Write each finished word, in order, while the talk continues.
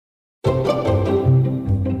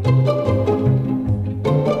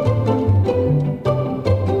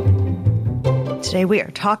Today we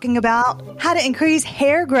are talking about how to increase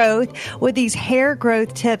hair growth with these hair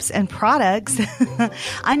growth tips and products.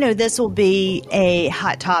 I know this will be a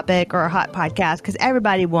hot topic or a hot podcast because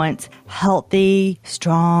everybody wants healthy,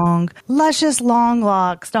 strong, luscious, long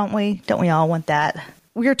locks, don't we? Don't we all want that?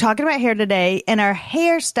 We are talking about hair today, and our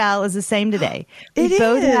hairstyle is the same today. We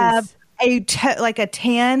both have like a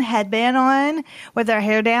tan headband on with our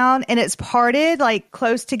hair down, and it's parted like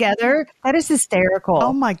close together. That is hysterical.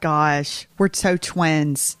 Oh my gosh. We're so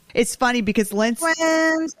twins. It's funny because Lindsay.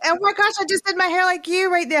 Twins. Oh my gosh, I just did my hair like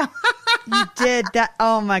you right now. You did that.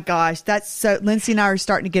 Oh my gosh. That's so. Lindsay and I are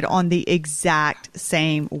starting to get on the exact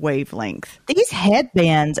same wavelength. These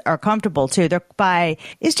headbands are comfortable too.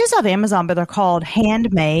 It's just off Amazon, but they're called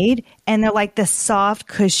Handmade, and they're like the soft,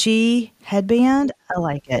 cushy headband. I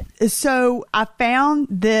like it. So I found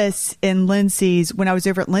this in Lindsay's, when I was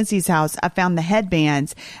over at Lindsay's house, I found the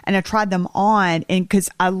headbands and I tried them on, and because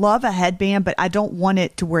I love a headband, but I don't want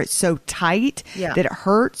it to where it's so tight that it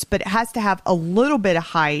hurts, but it has to have a little bit of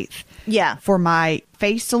height for my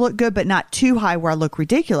face to look good, but not too high where I look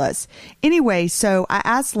ridiculous. Anyway, so I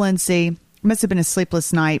asked Lindsay, it must have been a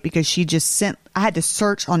sleepless night because I had to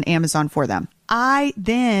search on Amazon for them. I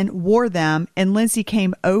then wore them, and Lindsay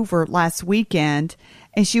came over last weekend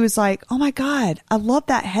and she was like, "Oh my God, I love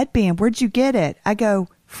that headband. Where'd you get it?" I go,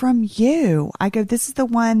 "From you." I go, "This is the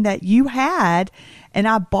one that you had." And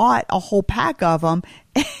I bought a whole pack of them.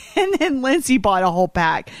 And then Lindsay bought a whole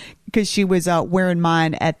pack because she was wearing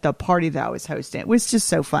mine at the party that I was hosting. It was just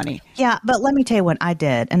so funny. Yeah, but let me tell you what I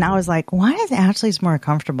did. And I was like, why is Ashley's more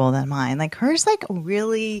comfortable than mine? Like hers,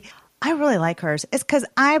 I really like hers. It's because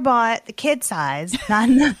I bought the kid size,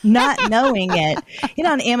 not knowing it. You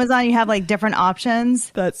know, on Amazon, you have like different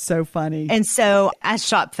options. That's so funny. And so I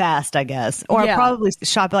shop fast, I guess. Or I probably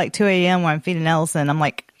shop at like 2 a.m. when I'm feeding Ellison. I'm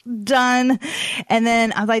like, done. And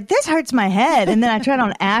then I was like, this hurts my head. And then I tried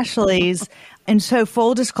on Ashley's. And so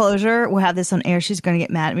full disclosure, we'll have this on air. She's going to get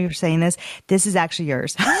mad at me for saying this. This is actually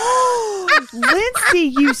yours.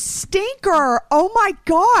 Lindsay, you stinker. Oh my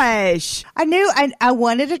gosh. I knew I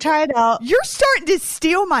wanted to try it out. You're starting to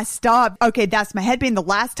steal my stuff. Okay, that's my headband. The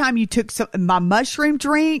last time you took my mushroom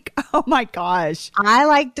drink. Oh my gosh. I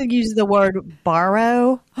like to use the word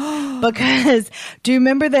borrow because do you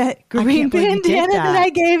remember the green bandana that I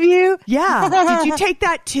gave you? Yeah. Did you take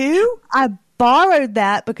that too? I borrowed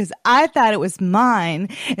that because I thought it was mine.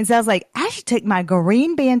 And so I was like, I should take my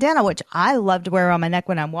green bandana, which I love to wear around my neck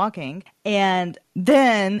when I'm walking. And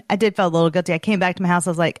then I did feel a little guilty. I came back to my house.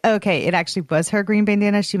 I was like, okay, it actually was her green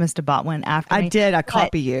bandana. She must have bought one after me. I did. I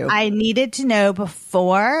copy you. I needed to know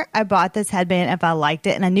before I bought this headband if I liked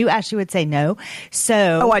it. And I knew Ashley would say no.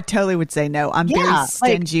 So. Oh, I totally would say no. I'm very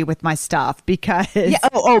stingy with my stuff because. Yeah.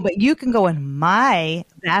 But you can go in my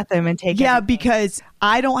bathroom and take it. Yeah, because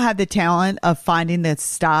I don't have the talent of finding the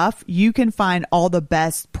stuff. You can find all the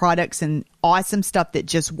best products and awesome stuff that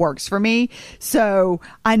just works for me. So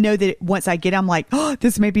I know that once I get it, I'm like, oh,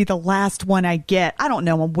 this may be the last one I get. I don't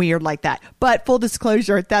know. I'm weird like that. But full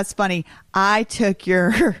disclosure, that's funny. I took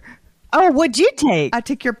your... Oh, what'd you take? I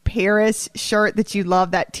took your Paris shirt that you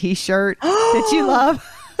love, that T-shirt that you love.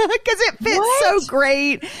 Because it fits so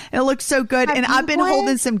great and it looks so good. And I've been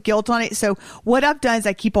holding some guilt on it. So what I've done is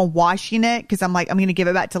I keep on washing it because I'm like, I'm going to give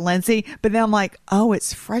it back to Lindsay. But then I'm like, oh,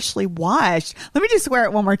 it's freshly washed. Let me just wear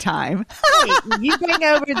it one more time. Hey, you bring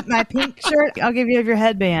over my pink shirt, I'll give you your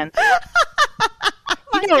headband.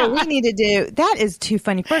 You know what we need to do? That is too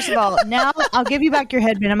funny. First of all, now I'll give you back your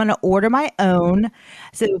headband. I'm going to order my own.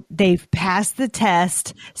 So they've passed the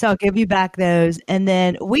test. So I'll give you back those. And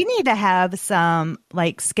then we need to have some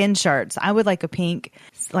like skin shirts. I would like a pink,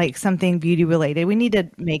 like something beauty related. We need to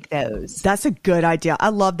make those. That's a good idea. I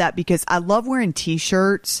love that because I love wearing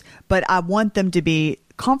T-shirts, but I want them to be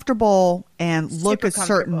comfortable and look a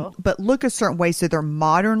certain way so they're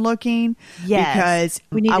modern looking. Yes,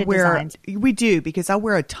 because we do because I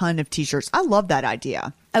wear a ton of T-shirts. I love that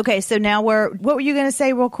idea. Okay, so now what were you going to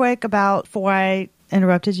say real quick before I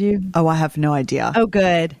interrupted you? Oh, I have no idea. Oh,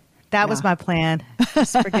 good. That was my plan.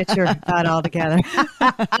 Just forget your thought altogether.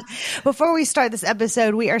 Before we start this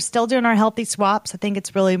episode, we are still doing our healthy swaps. I think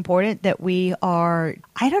it's really important that we are,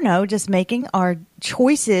 just making our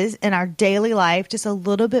choices in our daily life just a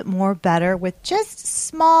little bit more better with just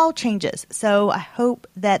small changes. So I hope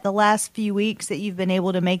that the last few weeks that you've been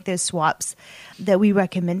able to make those swaps that we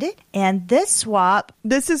recommended. And this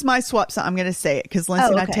is my swap. So I'm going to say it because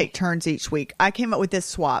Lindsay and I take turns each week. I came up with this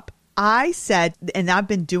swap. I said, and I've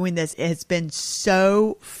been doing this, it has been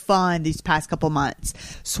so fun these past couple months.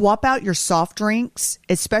 Swap out your soft drinks,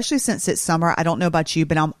 especially since it's summer. I don't know about you,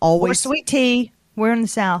 but I'm always... Or sweet tea. We're in the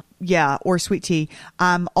South. Yeah, or sweet tea.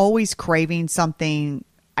 I'm always craving something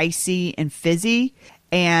icy and fizzy.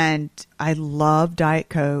 And I love Diet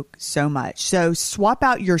Coke so much. So swap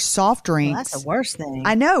out your soft drinks. Well, that's the worst thing.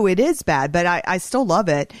 I know it is bad, but I still love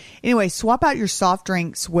it. Anyway, swap out your soft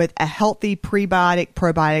drinks with a healthy prebiotic,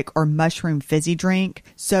 probiotic, or mushroom fizzy drink.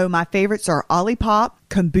 So my favorites are Olipop,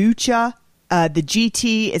 kombucha. The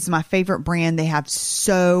GT is my favorite brand. They have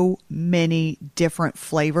so many different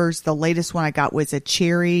flavors. The latest one I got was a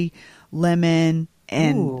cherry, lemon,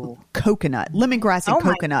 and coconut, lemongrass and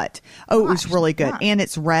coconut. Oh, it was really good. And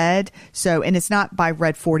it's red. So, and it's not by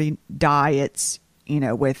Red 40 dye. It's,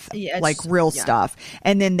 with like real stuff.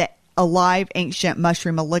 And then the Alive Ancient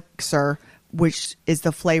Mushroom Elixir, which is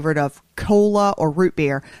the flavored of cola or root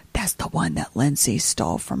beer. That's the one that Lindsay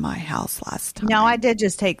stole from my house last time. No, I did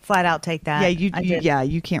just flat out take that. Yeah,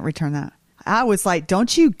 you can't return that. I was like,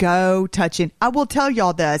 don't you go touching. I will tell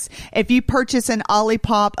y'all this. If you purchase an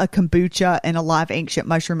Olipop, a kombucha, and a Live Ancient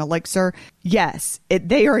Mushroom Elixir, yes,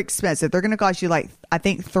 they are expensive. They're going to cost you like, I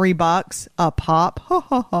think $3 a pop.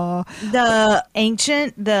 The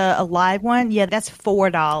Ancient, the Alive one, yeah, that's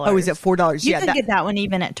 $4. Oh, is it $4? You can get that one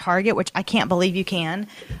even at Target, which I can't believe you can.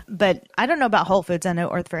 But I don't know about Whole Foods. I know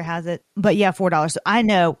Earth Fare has it. But yeah, $4. So I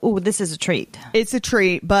know, this is a treat. It's a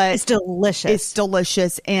treat, but it's delicious. It's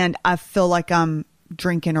delicious. And I feel like I'm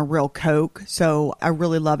drinking a real Coke. So I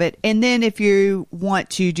really love it. And then if you want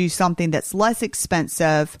to do something that's less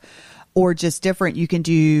expensive or just different, you can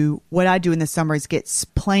do what I do in the summer is get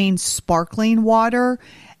plain sparkling water.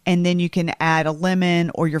 And then you can add a lemon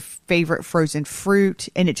or your favorite frozen fruit.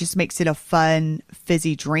 And it just makes it a fun,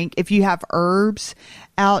 fizzy drink. If you have herbs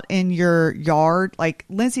out in your yard, like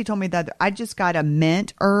Lindsay told me that I just got a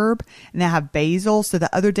mint herb and I have basil. So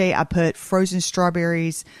the other day I put frozen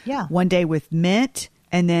strawberries. Yeah. One day with mint.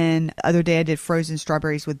 And then the other day I did frozen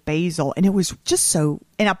strawberries with basil. And it was just so,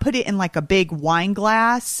 and I put it in like a big wine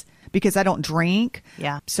glass, because I don't drink.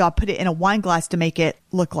 Yeah. So I put it in a wine glass to make it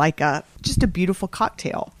look like just a beautiful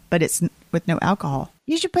cocktail, but it's with no alcohol.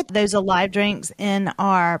 You should put those Alive drinks in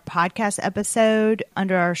our podcast episode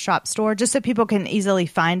under our shop store, just so people can easily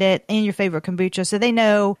find it, and your favorite kombucha, so they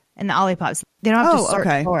know. And the Olipops, they don't have to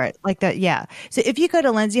search for it like that. Yeah. So if you go to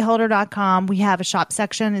lindsayholder.com, we have a shop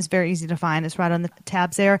section. It's very easy to find. It's right on the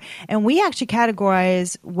tabs there. And we actually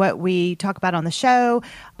categorize what we talk about on the show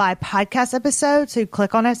by podcast episode. So you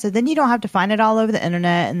click on it. So then you don't have to find it all over the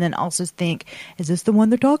internet and then also think, is this the one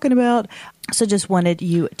they're talking about? So just wanted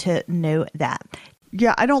you to know that.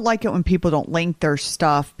 Yeah, I don't like it when people don't link their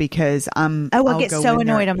stuff because I get so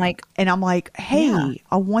annoyed. I'm like, hey, yeah.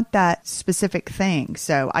 I want that specific thing.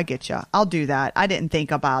 So I get you. I'll do that. I didn't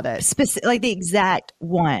think about it. Like the exact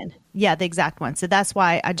one. Yeah, the exact one. So that's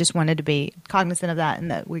why I just wanted to be cognizant of that and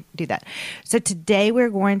that we do that. So today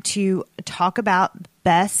we're going to talk about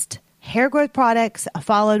best hair growth products,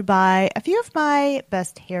 followed by a few of my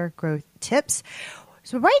best hair growth tips.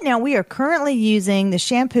 So right now we are currently using the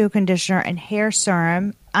shampoo, conditioner, and hair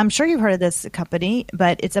serum. I'm sure you've heard of this company,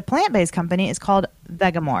 but it's a plant-based company. It's called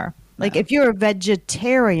Vegamour. Like if you're a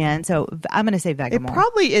vegetarian, so I'm going to say Vegamour. It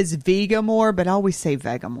probably is Vegamour, but I always say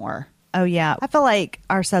Vegamour. Oh, yeah. I feel like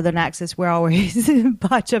our Southern accents, we're always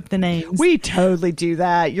botch up the names. We totally do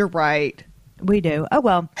that. You're right. We do. Oh,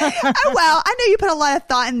 well. Oh, well. I know you put a lot of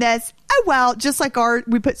thought in this. Oh, well. Just like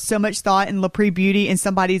we put so much thought in La Prix Beauty, and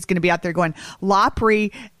somebody's going to be out there going, La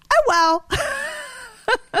Prix. Oh,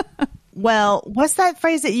 well. Well, what's that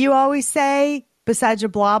phrase that you always say besides your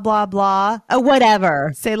blah, blah, blah? Oh,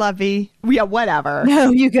 whatever. C'est la vie. Yeah, whatever.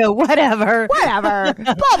 No, you go, whatever. Whatever.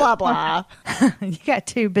 Blah, blah, blah. You got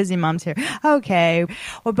two busy moms here. Okay.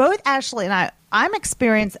 Well, both Ashley and I'm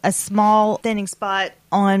experiencing a small thinning spot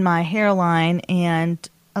on my hairline, and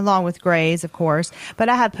along with grays, of course, but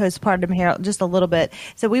I have postpartum hair just a little bit.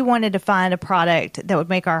 So we wanted to find a product that would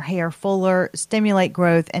make our hair fuller, stimulate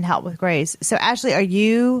growth, and help with grays. So Ashley, are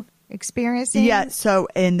you experiencing? Yeah. So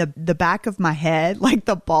in the back of my head, like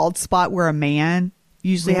the bald spot where a man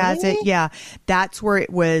usually has it. Yeah. That's where it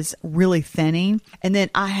was really thinning. And then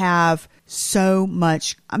I have so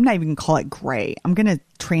much, I'm not even going to call it gray. I'm going to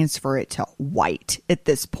transfer it to white at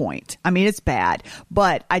this point. I mean, it's bad,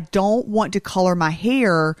 but I don't want to color my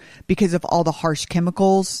hair because of all the harsh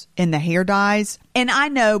chemicals in the hair dyes. And I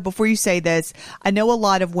know, before you say this, I know a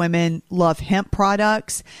lot of women love hemp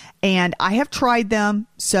products, and I have tried them.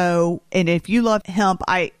 So, and if you love hemp,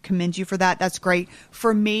 I commend you for that. That's great.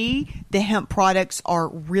 For me, the hemp products are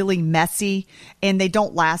really messy and they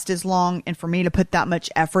don't last as long. And for me to put that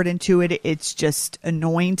much effort into it, it's just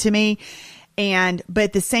annoying to me. But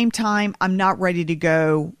at the same time, I'm not ready to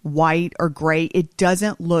go white or gray. It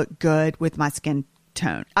doesn't look good with my skin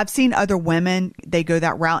tone. I've seen other women, they go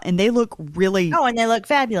that route and they look really... Oh, and they look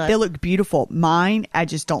fabulous. They look beautiful. Mine, I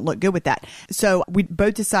just don't look good with that. So we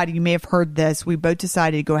both decided, you may have heard this, we both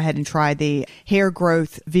decided to go ahead and try the Hair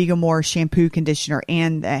Growth Vegamour shampoo, conditioner,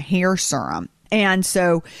 and the hair serum. And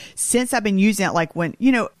so since I've been using it, like when,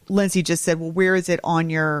 Lindsay just said, well, where is it on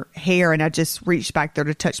your hair? And I just reached back there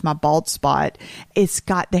to touch my bald spot. It's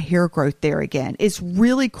got the hair growth there again. It's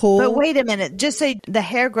really cool. But wait a minute, just say the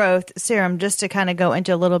hair growth serum, just to kind of go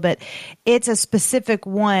into a little bit, it's a specific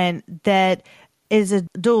one that is a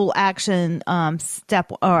dual action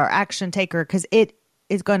step or action taker, because it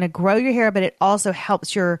is going to grow your hair, but it also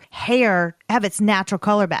helps your hair have its natural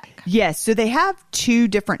color back. Yes. So they have 2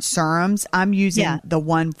 different serums. I'm using the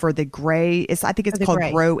one for the gray. I think it's called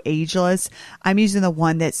gray. Grow Ageless. I'm using the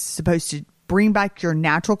one that's supposed to bring back your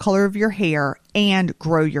natural color of your hair and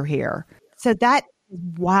grow your hair. So that is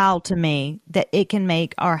wild to me that it can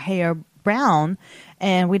make our hair brown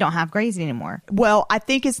and we don't have grays anymore. Well, I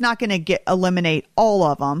think it's not going to eliminate all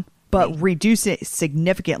of them, but reduce it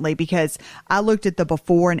significantly, because I looked at the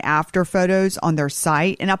before and after photos on their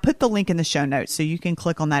site, and I put the link in the show notes so you can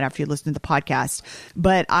click on that after you listen to the podcast.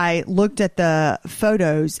 But I looked at the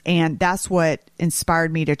photos and that's what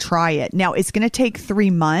inspired me to try it. Now it's going to take 3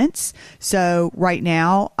 months. So right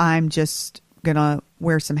now I'm just going to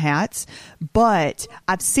wear some hats, but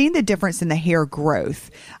I've seen the difference in the hair growth.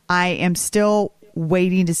 I am still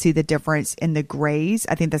waiting to see the difference in the grays.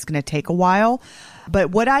 I think that's going to take a while.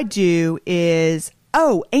 But what I do is,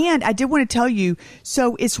 and I did want to tell you,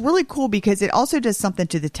 so it's really cool because it also does something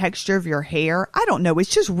to the texture of your hair. I don't know.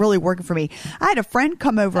 It's just really working for me. I had a friend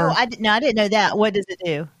come over. Oh, I didn't know that. What does it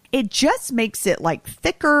do? It just makes it like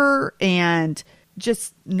thicker and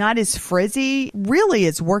just not as frizzy. Really,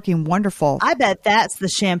 it's working wonderful. I bet that's the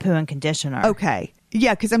shampoo and conditioner. Okay.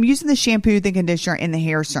 Yeah, because I'm using the shampoo, the conditioner, and the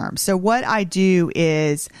hair serum. So what I do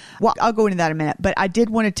is, well, I'll go into that in a minute, but I did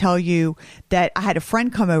want to tell you that I had a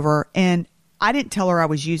friend come over and I didn't tell her I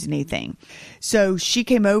was using anything. So she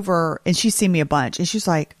came over and she's seen me a bunch and she's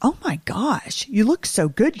like, oh my gosh, you look so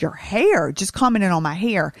good. Your hair, just commenting on my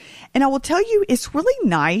hair. And I will tell you, it's really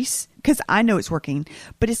nice because I know it's working,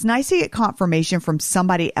 but it's nice to get confirmation from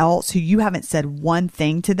somebody else who you haven't said one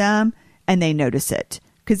thing to them and they notice it.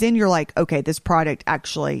 Because then you're like, okay, this product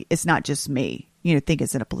actually, it's not just me, think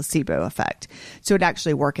it's in a placebo effect. So it's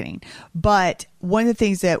actually working. But one of the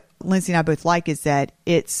things that Lindsay and I both like is that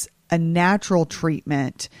it's a natural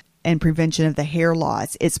treatment and prevention of the hair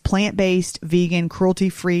loss. It's plant-based, vegan,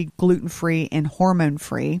 cruelty-free, gluten-free, and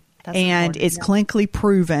hormone-free. And it's clinically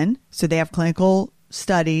proven. So they have clinical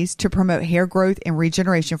studies to promote hair growth and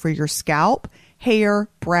regeneration for your scalp, hair,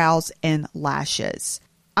 brows, and lashes.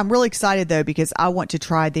 I'm really excited, though, because I want to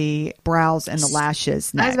try the brows and the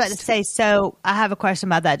lashes next. I was about to say, so I have a question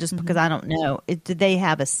about that just because I don't know. Do they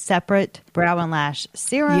have a separate brow and lash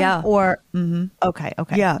serum? Yeah. Or, Okay.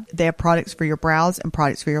 Yeah, they have products for your brows and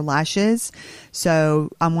products for your lashes. So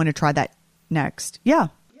I'm going to try that next. Yeah.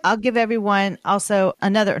 I'll give everyone also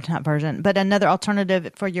another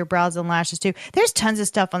alternative for your brows and lashes too. There's tons of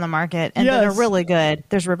stuff on the market and that are really good.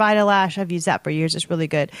 There's Revitalash. I've used that for years. It's really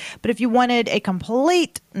good. But if you wanted a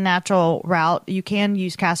complete natural route, you can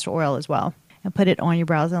use castor oil as well and put it on your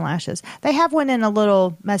brows and lashes. They have one in a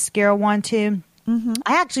little mascara one too. I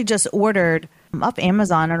actually just ordered off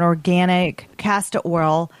Amazon an organic castor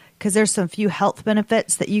oil because there's some few health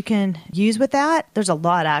benefits that you can use with that. There's a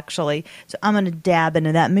lot, actually. So I'm going to dab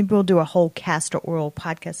into that. Maybe we'll do a whole castor oil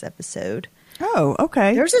podcast episode. Oh,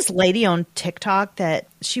 okay. There's this lady on TikTok that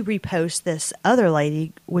she reposts this other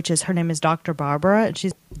lady, her name is Dr. Barbara. And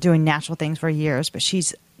she's doing natural things for years, but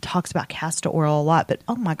she's talks about castor oil a lot. But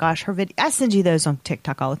oh my gosh, her video, I send you those on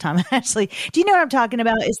TikTok all the time. Actually, do you know what I'm talking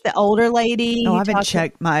about? It's the older lady. No, I haven't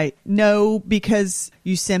checked because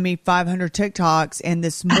you send me 500 TikToks, and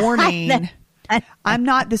this morning I'm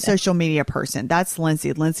not the social media person. That's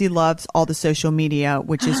Lindsay. Lindsay loves all the social media,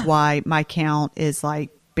 which is why my account is like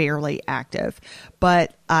barely active.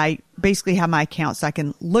 But I basically have my account so I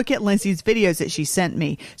can look at Lindsay's videos that she sent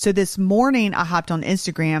me. So this morning I hopped on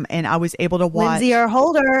Instagram and I was able to watch Lindsay R.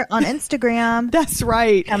 Holder on Instagram. That's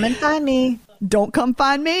right. Come and find me. Don't come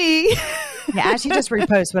find me. Yeah, she just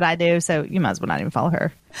reposts what I do, so you might as well not even follow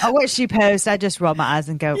her. Oh, what she posts, I just roll my eyes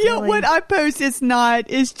and go, yeah, really? What I post is not.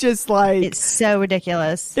 It's just like... It's so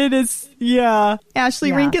ridiculous. It is, yeah.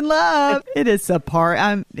 Ashley Rankin Love. It is a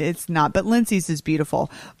part. It's not, but Lindsay's is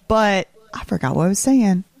beautiful. But I forgot what I was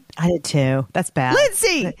saying. I did too. That's bad.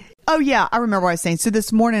 Lindsay! Oh, yeah. I remember what I was saying. So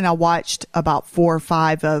this morning I watched about 4 or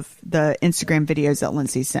 5 of the Instagram videos that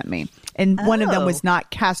Lindsay sent me. And one of them was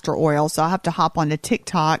not castor oil. So I'll have to hop on to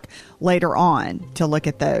TikTok later on to look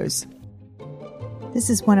at those. This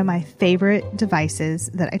is one of my favorite devices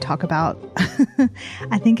that I talk about,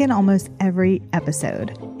 I think in almost every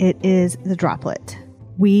episode. It is the Droplet.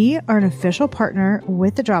 We are an official partner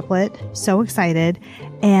with the Droplet. So excited.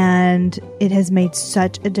 And it has made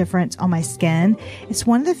such a difference on my skin. It's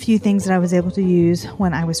one of the few things that I was able to use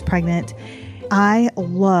when I was pregnant. I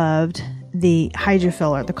loved the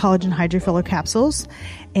Hydrofiller, the collagen Hydrofiller capsules.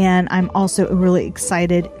 And I'm also really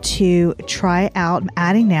excited to try out, I'm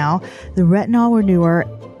adding now, the Retinol Renewer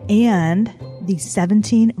and the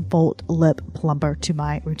 17-volt lip plumper to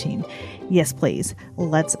my routine. Yes, please.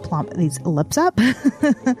 Let's plump these lips up.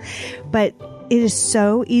 But it is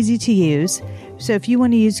so easy to use. So if you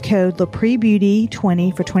want to use code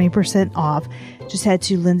LaPreeBeauty20 for 20% off, just head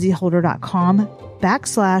to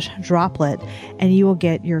lindsayholder.com/droplet and you will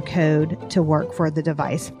get your code to work for the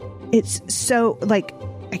device. It's so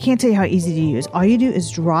I can't tell you how easy to use. All you do is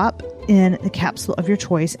drop in the capsule of your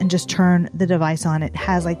choice and just turn the device on. It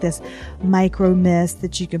has this micro mist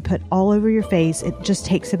that you can put all over your face. It just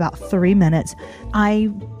takes about 3 minutes. I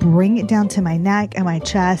bring it down to my neck and my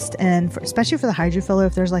chest, and especially for the Hydrofiller,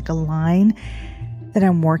 if there's a line that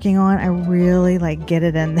I'm working on, I really get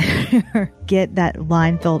it in there, get that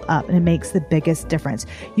line filled up, and it makes the biggest difference.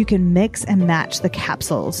 You can mix and match the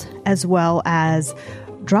capsules, as well as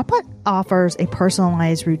Droplet offers a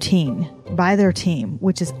personalized routine by their team,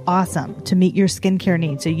 which is awesome to meet your skincare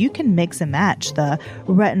needs. So you can mix and match the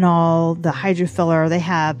retinol, the Hydrofiller. They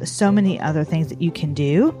have so many other things that you can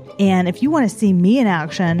do. And if you want to see me in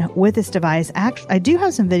action with this device, I do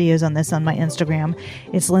have some videos on this on my Instagram.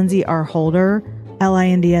 It's Lindsay R. Holder,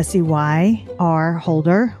 Lindsey R.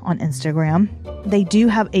 Holder on Instagram. They do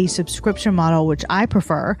have a subscription model, which I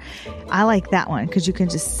prefer. I like that one because you can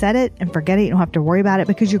just set it and forget it. You don't have to worry about it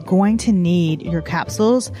because you're going to need your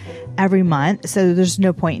capsules every month. So there's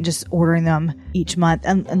no point in just ordering them each month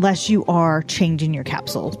unless you are changing your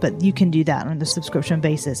capsules. But you can do that on the subscription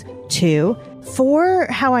basis too. For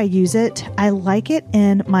how I use it, I like it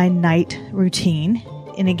in my night routine.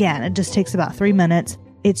 And again, it just takes about 3 minutes.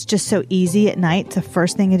 It's just so easy at night. It's the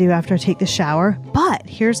first thing I do after I take the shower. But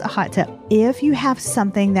here's a hot tip. If you have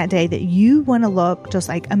something that day that you want to look just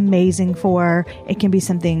amazing for, it can be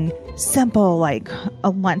something simple like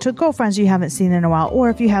a lunch with girlfriends you haven't seen in a while.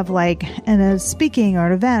 Or if you have in a speaking or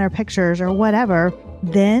an event or pictures or whatever,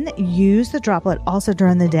 then use the Droplet also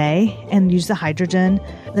during the day and use the collagen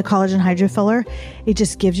Hydrofiller. It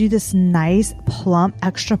just gives you this nice plump,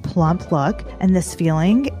 extra plump look and this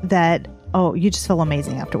feeling that you just feel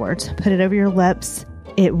amazing afterwards. Put it over your lips.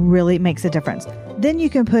 It really makes a difference. Then you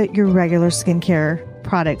can put your regular skincare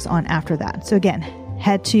products on after that. So again,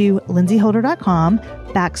 head to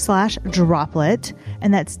lindsayholder.com/droplet,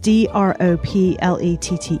 and that's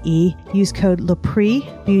DROPLETTE. Use code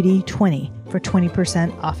LaPreeBeauty20 for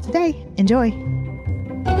 20% off today. Enjoy.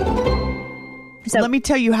 So let me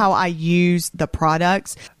tell you how I use the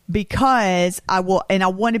products, because I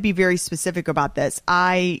want to be very specific about this.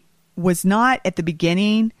 I was not at the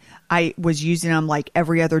beginning. I was using them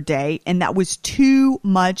every other day, and that was too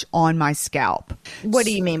much on my scalp. What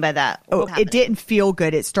do you mean by that? It didn't feel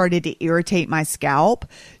good. It started to irritate my scalp.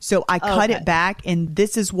 So I cut it back, and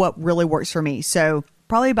this is what really works for me. So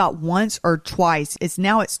probably about once or twice. It's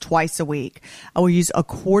twice a week. I will use a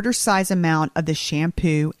quarter size amount of the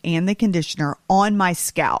shampoo and the conditioner on my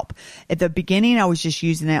scalp. At the beginning, I was just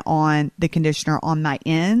using it on the conditioner on my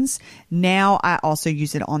ends. Now I also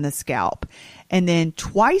use it on the scalp. And then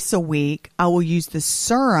twice a week, I will use the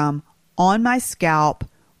serum on my scalp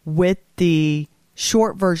with the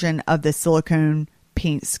short version of the silicone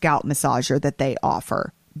pink scalp massager that they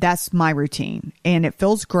offer. That's my routine, and it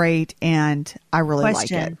feels great, and I really like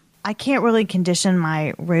it. I can't really condition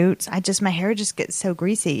my roots. My hair just gets so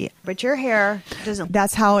greasy, but your hair doesn't.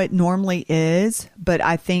 That's how it normally is, but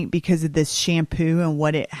I think because of this shampoo and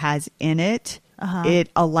what it has in it, it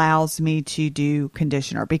allows me to do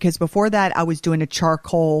conditioner. Because before that, I was doing a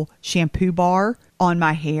charcoal shampoo bar on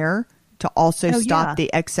my hair to also stop the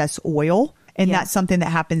excess oil. And that's something that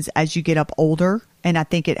happens as you get up older. And I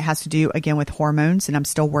think it has to do, again, with hormones. And I'm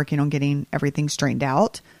still working on getting everything straightened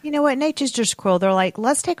out. You know what? Nature's just cruel. They're like,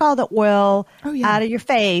 let's take all the oil out of your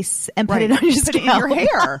face and put it on your scalp. Put it in your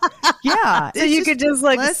hair. Yeah. So you could just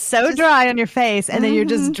look so dry on your face, and then you're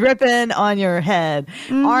just dripping on your head.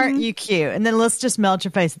 Aren't you cute? And then let's just melt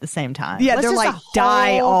your face at the same time. Yeah, they're like,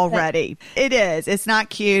 die already. It is. It's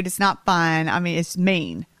not cute. It's not fun. I mean, it's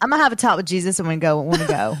mean. I'm going to have a talk with Jesus and want to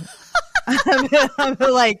go. I'm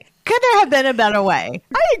like, could there have been a better way?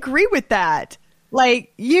 I agree with that.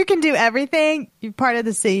 Like, you can do everything. You're part of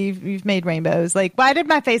the sea. You've made rainbows. Like, why did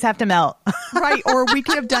my face have to melt? Right. Or we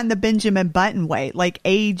could have done the Benjamin Button way, like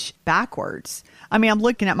age backwards. I mean, I'm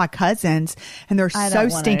looking at my cousins and they're so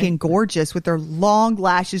stinking gorgeous with their long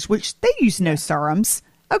lashes, which they use no serums.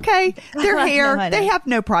 Okay. Their hair, they have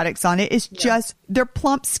no products on it. It's just their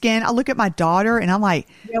plump skin. I look at my daughter and I'm like,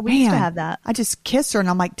 yeah, we used to have that. I just kiss her and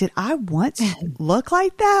I'm like, did I once look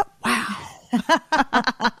like that? Wow.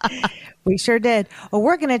 We sure did. Well,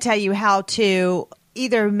 we're going to tell you how to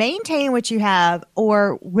either maintain what you have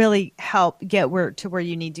or really help get to where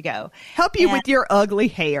you need to go. Help you with your ugly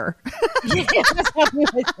hair.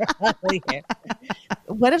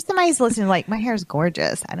 What if somebody's listening like, my hair is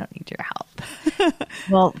gorgeous, I don't need your help?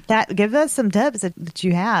 Well, give us some tips that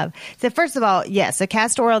you have. So first of all, yes, so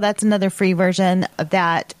castor oil, that's another free version of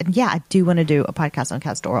that. And yeah, I do want to do a podcast on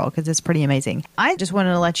castor oil because it's pretty amazing. I just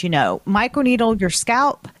wanted to let you know, microneedle your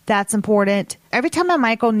scalp. That's important. Every time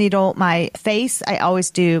I microneedle my face, I always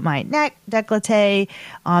do my neck, décolleté.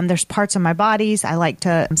 There's parts of my bodies. I like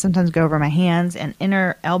to sometimes go over my hands and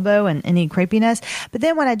inner elbow and any crepiness. But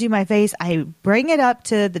then when I do my face, I bring it up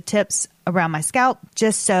to the tips around my scalp,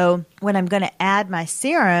 just so when I'm going to add my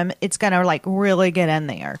serum, it's going to like really get in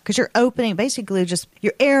there, because you're opening, basically just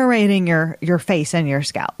you're aerating your face and your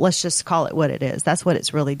scalp. Let's just call it what it is. That's what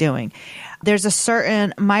it's really doing. There's a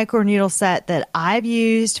certain microneedle set that I've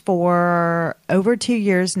used for over 2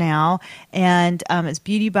 years now, and it's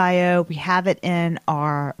Beauty Bio. We have it in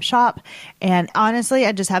our shop, and honestly,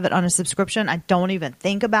 I just have it on a subscription. I don't even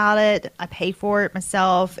think about it. I pay for it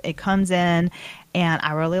myself. It comes in, and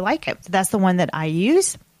I really like it. So that's the one that I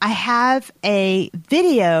use. I have a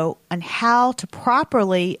video on how to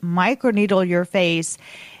properly microneedle your face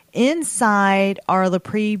inside our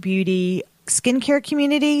LaPree Beauty skincare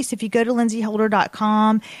community. So if you go to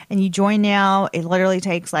lindsayholder.com and you join now, it literally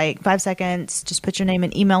takes like 5 seconds. Just put your name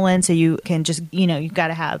and email in so you can just, you've got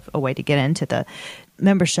to have a way to get into the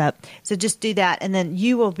membership. So just do that. And then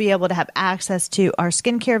you will be able to have access to our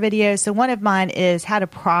skincare videos. So one of mine is how to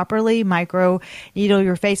properly micro needle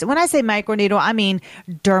your face. And when I say micro needle, I mean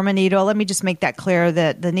derma needle. Let me just make that clear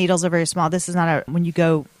that the needles are very small. This is not when you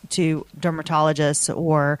go to dermatologists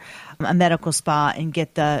or a medical spa and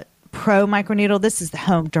get the Pro microneedle. This is the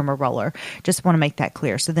home derma roller. Just want to make that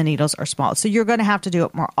clear. So the needles are small. So you're going to have to do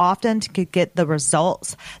it more often to get the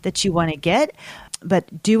results that you want to get.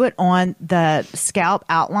 But do it on the scalp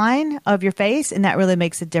outline of your face, and that really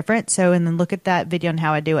makes a difference. So, and then look at that video on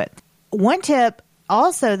how I do it. One tip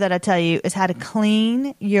also that I tell you is how to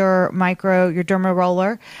clean your derma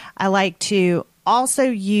roller. I like to also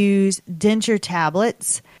use denture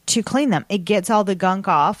tablets to clean them. It gets all the gunk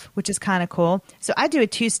off, which is kind of cool. So I do a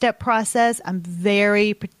 2-step process. I'm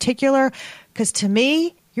very particular because to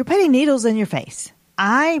me, you're putting needles in your face.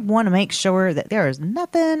 I want to make sure that there is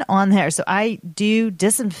nothing on there. So I do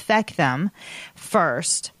disinfect them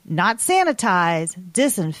first, not sanitize,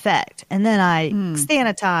 disinfect. And then I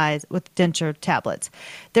sanitize with denture tablets.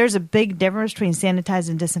 There's a big difference between sanitize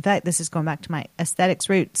and disinfect. This is going back to my aesthetics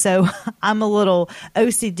route. So I'm a little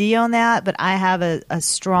OCD on that, but I have a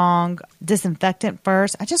strong disinfectant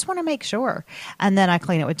first. I just want to make sure. And then I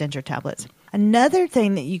clean it with denture tablets. Another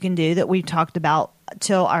thing that you can do that we've talked about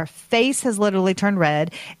till our face has literally turned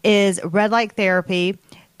red is red light therapy.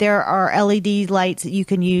 There are LED lights that you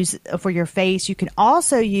can use for your face. You can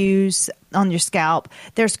also use on your scalp.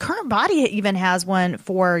 There's Current Body even has one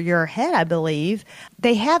for your head, I believe.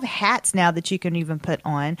 They have hats now that you can even put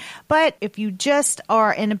on. But if you just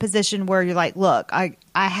are in a position where you're like, look, I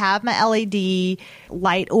have my LED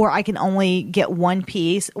light or I can only get one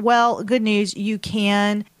piece. Well, good news, you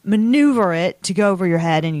can maneuver it to go over your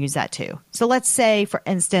head and use that too. So let's say, for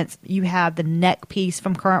instance, you have the neck piece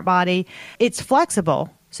from Current Body. It's flexible.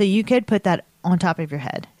 So you could put that on top of your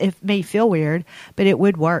head. It may feel weird, but it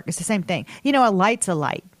would work. It's the same thing. A light's a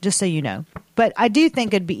light, just so you know. But I do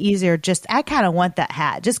think it'd be easier I kind of want that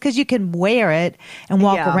hat just because you can wear it and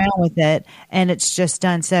walk around with it and it's just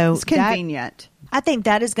done. So it's convenient. I think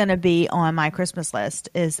that is going to be on my Christmas list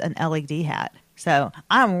is an LED hat. So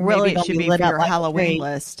I'm really going to be lit up your like Halloween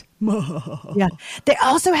list. Yeah. They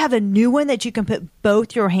also have a new one that you can put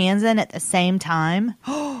both your hands in at the same time.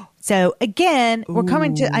 So again, we're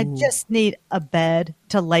coming to, I just need a bed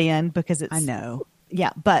to lay in because it's, I know.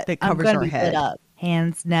 Yeah. But that covers I'm our going to be head. lit up.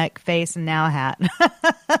 Hands, neck, face, and now a hat.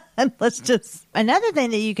 Another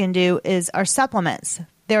thing that you can do is our supplements.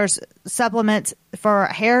 There's supplements for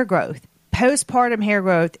hair growth. Postpartum hair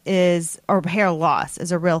growth or hair loss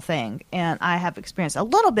is a real thing. And I have experienced a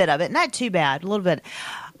little bit of it, not too bad, a little bit.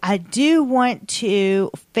 I do want to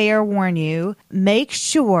fair warn you, make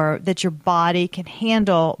sure that your body can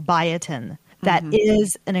handle biotin. That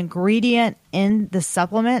is an ingredient in the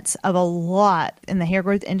supplements of a lot in the hair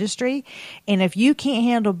growth industry. And if you can't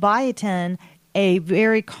handle biotin, a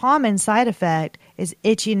very common side effect is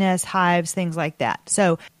itchiness, hives, things like that.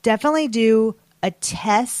 So definitely do a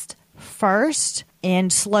test first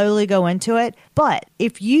and slowly go into it. But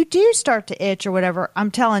if you do start to itch or whatever,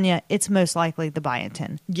 I'm telling you, it's most likely the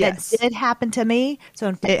biotin. Yes. That did happen to me. So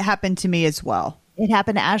in fact, It happened to me as well. it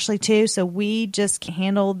happened to Ashley too. So we just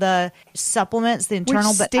handle the supplements, the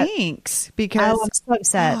internal. Which stinks because I'm so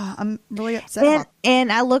upset. I'm really upset.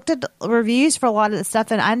 And I looked at the reviews for a lot of the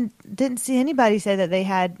stuff, and I didn't see anybody say that they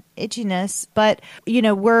had itchiness. But, you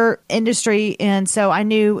know, we're industry, and so I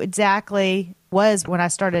knew exactly was when I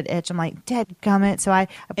started itch. I'm like, dadgummit. So I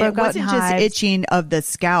broke out in It wasn't just hives. itching of the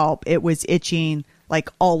scalp. It was itching like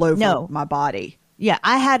all over my body. Yeah,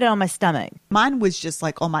 I had it on my stomach. Mine was just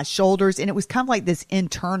like on my shoulders, and it was kind of like this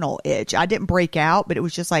internal itch. I didn't break out, but it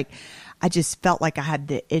was just like, I just felt like I had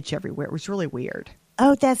the itch everywhere. It was really weird.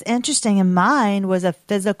 Oh, that's interesting. And mine was a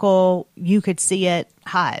physical, you could see it,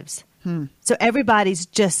 hives. So everybody's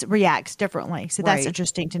just reacts differently. So that's Right.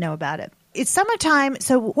 interesting to know about it. It's summertime.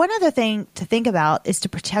 So one other thing to think about is to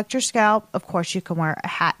protect your scalp. Of course, you can wear a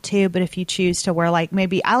hat too, but if you choose to wear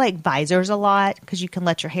maybe I like visors a lot because you can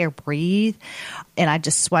let your hair breathe. And I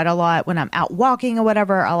just sweat a lot when I'm out walking or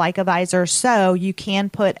whatever. I like a visor. So you can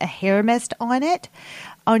put a hair mist on it,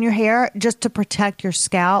 on your hair, just to protect your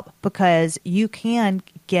scalp because you can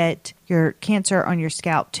get your cancer on your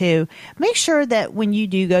scalp too. Make sure that when you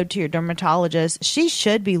do go to your dermatologist, she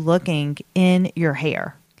should be looking in your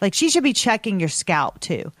hair. Like she should be checking your scalp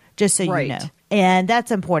too, just so you know. And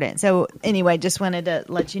that's important. So anyway, just wanted to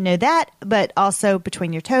let you know that, but also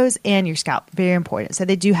between your toes and your scalp, very important. So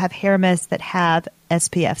they do have hair mists that have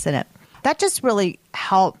SPFs in it. That just really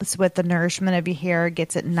helps with the nourishment of your hair,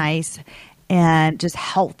 gets it nice and just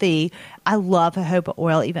healthy. I love jojoba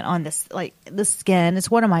oil, even on this, like the skin.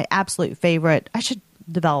 It's one of my absolute favorite. I should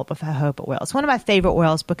develop a jojoba oil. It's one of my favorite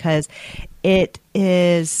oils because it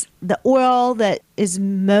is the oil that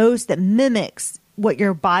mimics what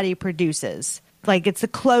your body produces. Like it's the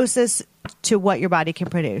closest to what your body can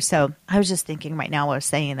produce. So I was just thinking right now while I was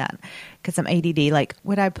saying that because I'm ADD, like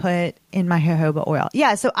what I put in my jojoba oil.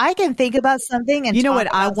 Yeah. So I can think about something and you know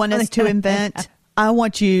what I want us to invent? I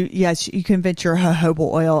want you, yes, you can invent your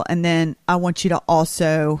jojoba oil. And then I want you to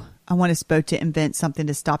also, I want us both to invent something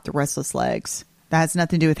to stop the restless legs. That has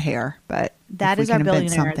nothing to do with hair, but that is our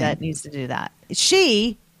billionaire that needs to do that.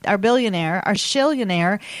 Our billionaire, our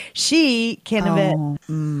shillionaire, she can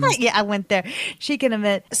invent. Yeah, I went there. She can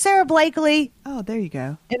invent. Sarah Blakely. Oh, there you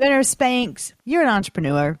go. Inventor of Spanx. You're an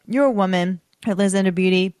entrepreneur. You're a woman who lives into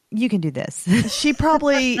beauty. You can do this. She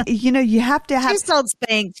probably, you have to have. She sold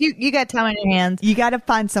Spanx. You got time on your hands. You got to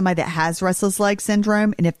find somebody that has restless leg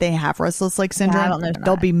syndrome. And if they have restless leg syndrome, I don't know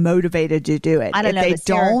they'll be motivated to do it. I don't know. If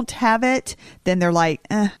they don't have it, then they're like,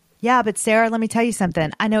 eh. Yeah, but Sarah, let me tell you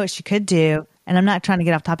something. I know what she could do. And I'm not trying to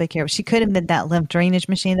get off topic here, but she could invent that lymph drainage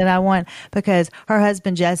machine that I want because her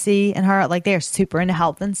husband, Jesse, and her, like, they're super into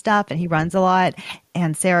health and stuff, and he runs a lot.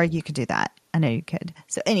 And Sarah, you could do that. I know you could.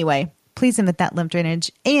 So anyway, please invent that lymph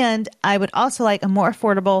drainage. And I would also like a more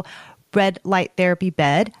affordable red light therapy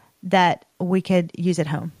bed that we could use at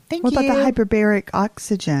home. Thank you. What about the hyperbaric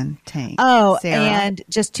oxygen tank? Oh, Sarah? And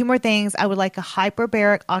just two more things. I would like a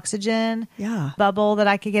hyperbaric oxygen bubble that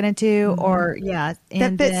I could get into, or that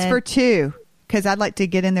fits for two. Because I'd like to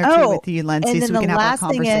get in there too with you, Lindsay, so we can have our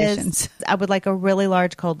conversations. I would like a really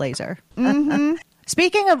large cold laser. Mm-hmm.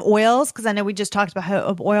 Speaking of oils, because I know we just talked about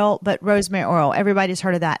jojoba oil, but rosemary oil, everybody's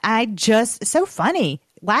heard of that. It's so funny.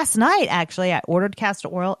 Last night, actually, I ordered castor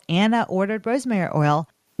oil and I ordered rosemary oil.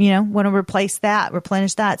 Want to replenish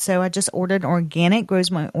that. So I just ordered organic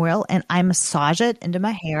rosemary oil and I massage it into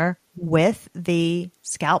my hair with the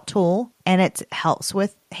scalp tool, and it helps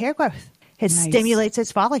with hair growth. It stimulates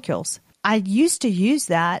its follicles. I used to use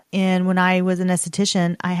that, and when I was an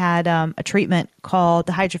esthetician, I had a treatment called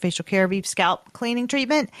the Hydrofacial Keravive Scalp Cleaning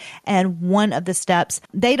Treatment, and one of the steps,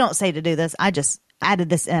 they don't say to do this, I just added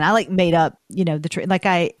this in. I made up, the treatment, like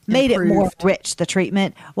I made it more rich, the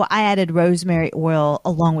treatment. Well, I added rosemary oil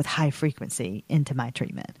along with high frequency into my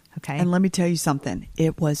treatment. Okay. And let me tell you something.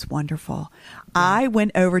 It was wonderful. I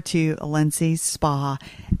went over to Lindsay's spa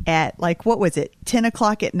at 10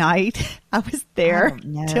 o'clock at night. I was there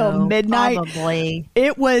till midnight. Probably.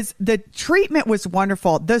 The treatment was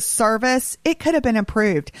wonderful. The service, it could have been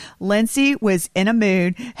improved. Lindsay was in a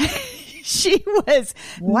mood. She was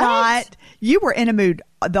not. You were in a mood.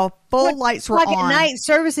 The full lights were on. At night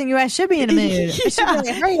servicing you, I should be in a mood. I should be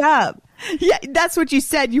like, hurry up. Yeah, that's what you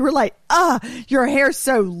said. You were like, your hair's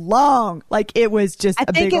so long. Like it was just I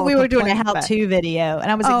think we were doing a how-to video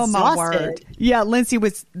and I was exhausted. My word. Yeah, Lindsay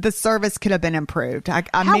the service could have been improved.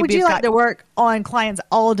 How would you like to work on clients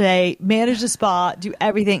all day, manage the spa, do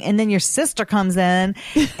everything, and then your sister comes in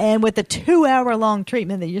and with a 2-hour long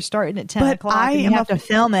treatment that you're starting at 10 o'clock and you have to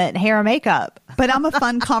film it, hair and makeup. But I'm a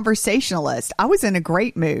fun conversationalist. I was in a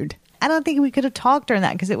great mood. I don't think we could have talked during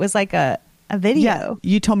that because it was like a video. Yeah,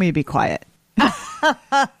 you told me to be quiet.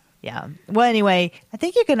 Yeah. Well, anyway, I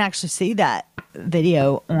think you can actually see that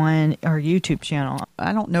video on our YouTube channel.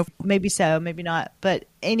 I don't know. Maybe so, maybe not. But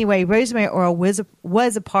anyway, rosemary oil was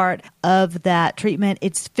a part of that treatment.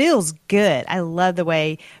 It feels good. I love the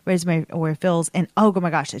way rosemary oil feels. And oh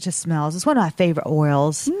my gosh, it just smells. It's one of my favorite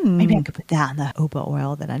oils. Maybe I could put that in the jojoba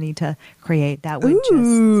oil that I need to create. That would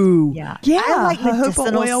Ooh. Yeah. I like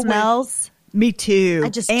medicinal oil smells. Me too. I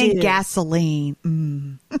just and do.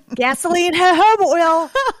 Gasoline. Gasoline jojoba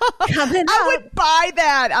oil. Coming up. I would buy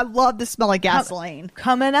that. I love the smell of gasoline.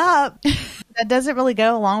 Coming up. That doesn't really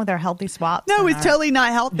go along with our healthy swaps. No, it's totally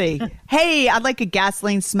not healthy. Hey, I'd like a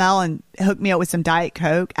gasoline smell and hook me up with some Diet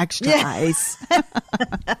Coke, extra ice.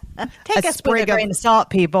 Take a sprig with a grain of salt,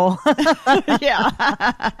 people. Yeah.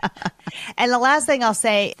 And the last thing I'll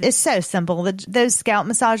say is so simple. Those scalp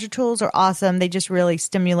massager tools are awesome. They just really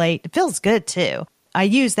stimulate. It feels good too. I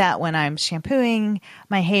use that when I'm shampooing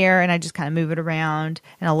my hair and I just kind of move it around,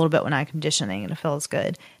 and a little bit when I'm conditioning, and it feels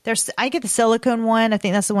good. I get the silicone one. I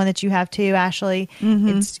think that's the one that you have too, Ashley.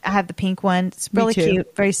 I have the pink one. It's really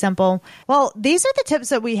cute, very simple. Well, these are the tips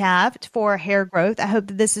that we have for hair growth. I hope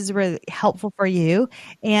that this is really helpful for you.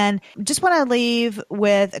 And just want to leave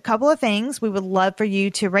with a couple of things. We would love for you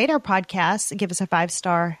to rate our podcast and give us a 5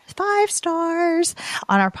 stars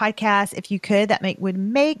on our podcast. If you could, that would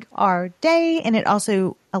make our day. And it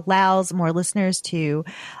also allows more listeners to,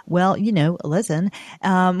 listen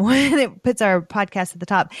when it puts our podcast at the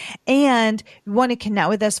top. And you want to connect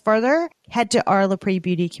with us further, head to our Lapre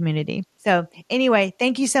Beauty community. So anyway,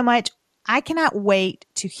 thank you so much. I cannot wait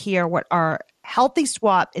to hear what our healthy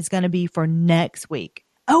swap is going to be for next week.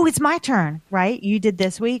 Oh, it's my turn, right? You did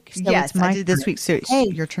this week? So yes, I did this week. So it's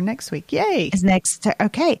your turn next week. Yay. It's next.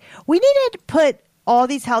 Okay. We needed to put all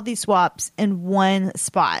these healthy swaps in one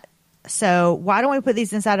spot. So why don't we put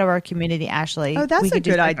these inside of our community, Ashley? Oh, that's a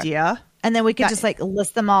good idea. And then we could just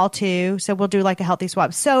list them all too. So we'll do like a healthy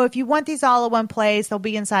swap. So if you want these all in one place, they'll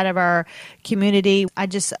be inside of our community. I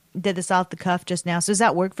just did this off the cuff just now. So does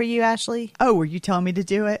that work for you, Ashley? Oh, were you telling me to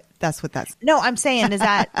do it? That's what that's. No, I'm saying, is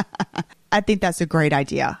that? I think that's a great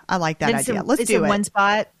idea. I like that idea. Let's do it. In one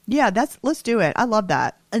spot. Yeah, let's do it. I love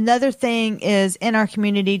that. Another thing is in our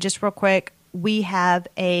community, just real quick, we have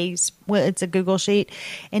it's a Google sheet,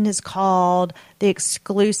 and it's called the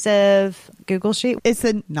exclusive Google sheet. It's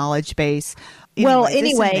a knowledge base.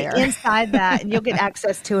 Anyway, inside that, and you'll get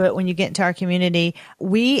access to it when you get into our community,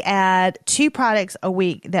 we add 2 products a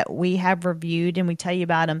week that we have reviewed, and we tell you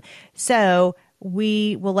about them. So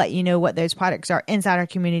we will let you know what those products are inside our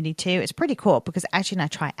community too. It's pretty cool because Ashley and I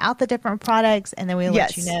try out the different products, and then we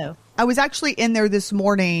let you know. I was actually in there this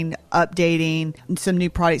morning updating some new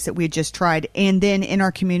products that we had just tried. And then in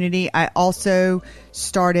our community, I also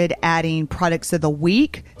started adding products of the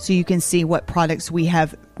week so you can see what products we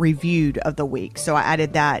have reviewed of the week. So I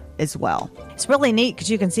added that as well. It's really neat because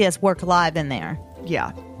you can see us work live in there.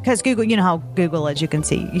 Yeah. Because Google, you know how Google is, you can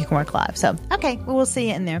work live. So, okay, we'll see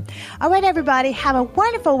you in there. All right, everybody, have a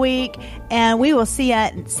wonderful week, and we will see you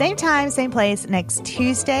at same time, same place next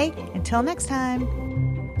Tuesday. Until next time.